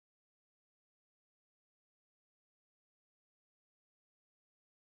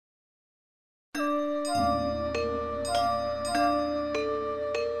I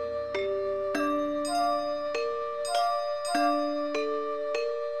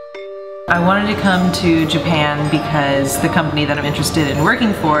wanted to come to Japan because the company that I'm interested in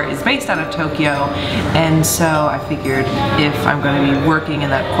working for is based out of Tokyo, and so I figured if I'm going to be working in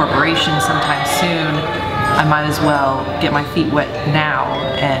that corporation sometime soon, I might as well get my feet wet now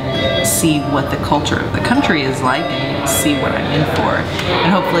and see what the culture of the country is like and see what I'm in for,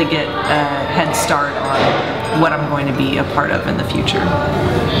 and hopefully get a head start on what I'm going to be a part of in the future.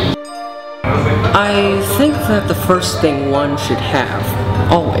 I think that the first thing one should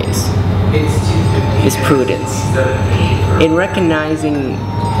have, always, is prudence. In recognizing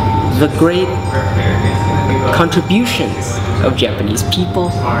the great contributions of Japanese people,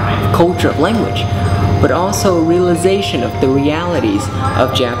 culture, of language, but also realization of the realities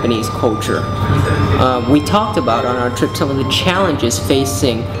of Japanese culture. We talked about on our trip some of the challenges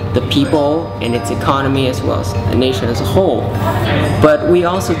facing the people and its economy as well as the nation as a whole. But we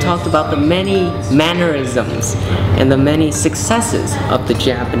also talked about the many mannerisms and the many successes of the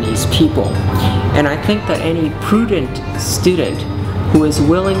Japanese people. And I think that any prudent student who is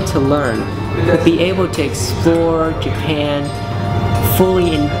willing to learn would be able to explore Japan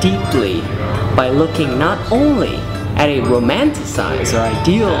fully and deeply by looking not only at a romanticized or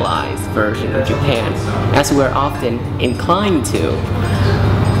idealized version of Japan, as we're often inclined to,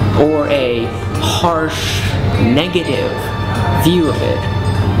 or a harsh, negative view of it,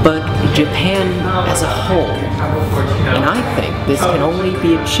 but Japan as a whole. And I think this can only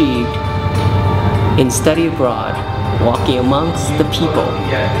be achieved in study abroad, walking amongst the people,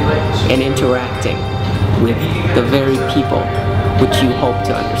 and interacting with the very people which you hope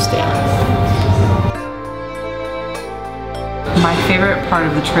to understand. My favorite part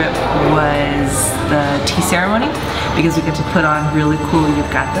of the trip was the tea ceremony because we got to put on really cool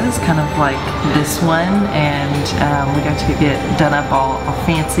yukatas, kind of like this one, and we got to get done up all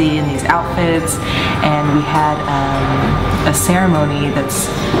fancy in these outfits, and we had a ceremony that's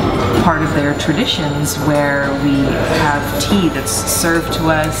part of their traditions where we have tea that's served to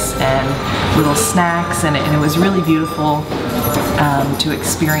us and little snacks, and it was really beautiful to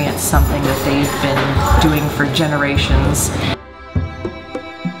experience something that they've been doing for generations.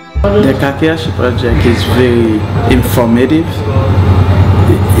 The Kakeashi project is very informative.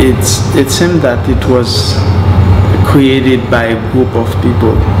 It seemed that it was created by a group of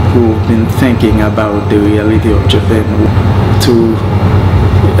people who've been thinking about the reality of Japan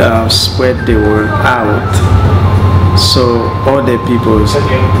to spread the word out, so other people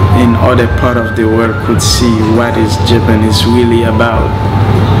in other part of the world could see what Japan is really about.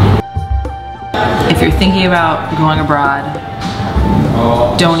 If you're thinking about going abroad,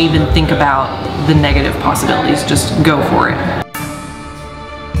 don't even think about the negative possibilities, just go for it.